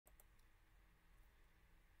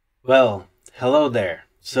Well, hello there.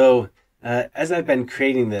 As I've been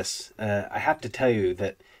creating this, I have to tell you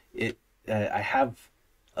that I have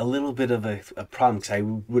a little bit of a problem because I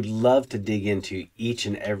would love to dig into each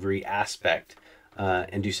and every aspect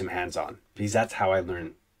and do some hands-on because that's how I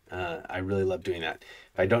learn. I really love doing that.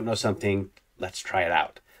 If I don't know something, let's try it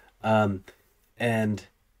out. Um, and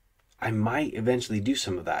I might eventually do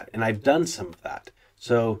some of that, and I've done some of that.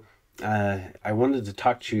 I wanted to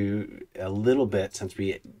talk to you a little bit since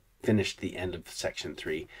we finished the end of section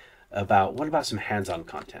three about what about some hands-on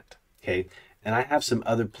content, okay? And I have some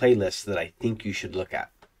other playlists that I think you should look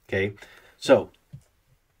at, okay? So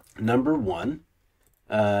number one,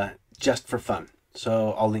 just for fun.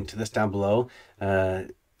 So I'll link to this down below.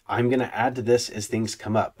 I'm going to add to this as things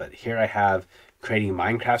come up, but here I have creating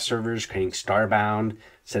Minecraft servers, creating Starbound,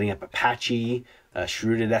 setting up Apache,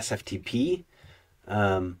 Shrooted SFTP,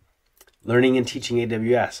 learning and teaching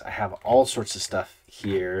AWS. I have all sorts of stuff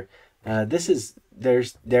here.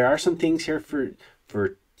 There are some things here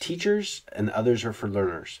for teachers and others are for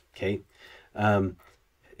learners. Okay,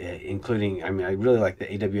 including I really like the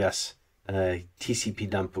AWS TCP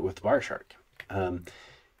dump with Wireshark. Um,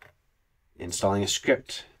 Installing a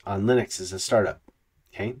script on Linux as a startup.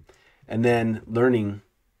 Okay, and then learning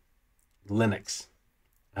Linux.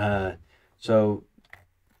 Uh, so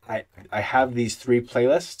I have these three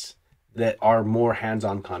playlists that are more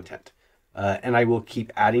hands-on content, and I will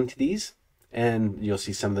keep adding to these. And you'll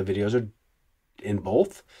see some of the videos are in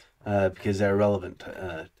both because they're relevant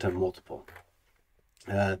to multiple.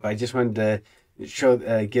 But I just wanted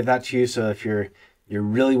to give that to you. So if you're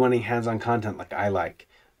really wanting hands-on content like I like,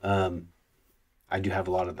 I do have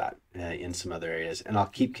a lot of that in some other areas, and I'll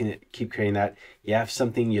keep creating that. Yeah, if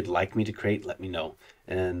something you'd like me to create, let me know,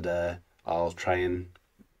 and I'll try and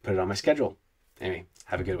put it on my schedule. Anyway,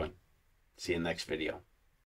 have a good one. See you in the next video.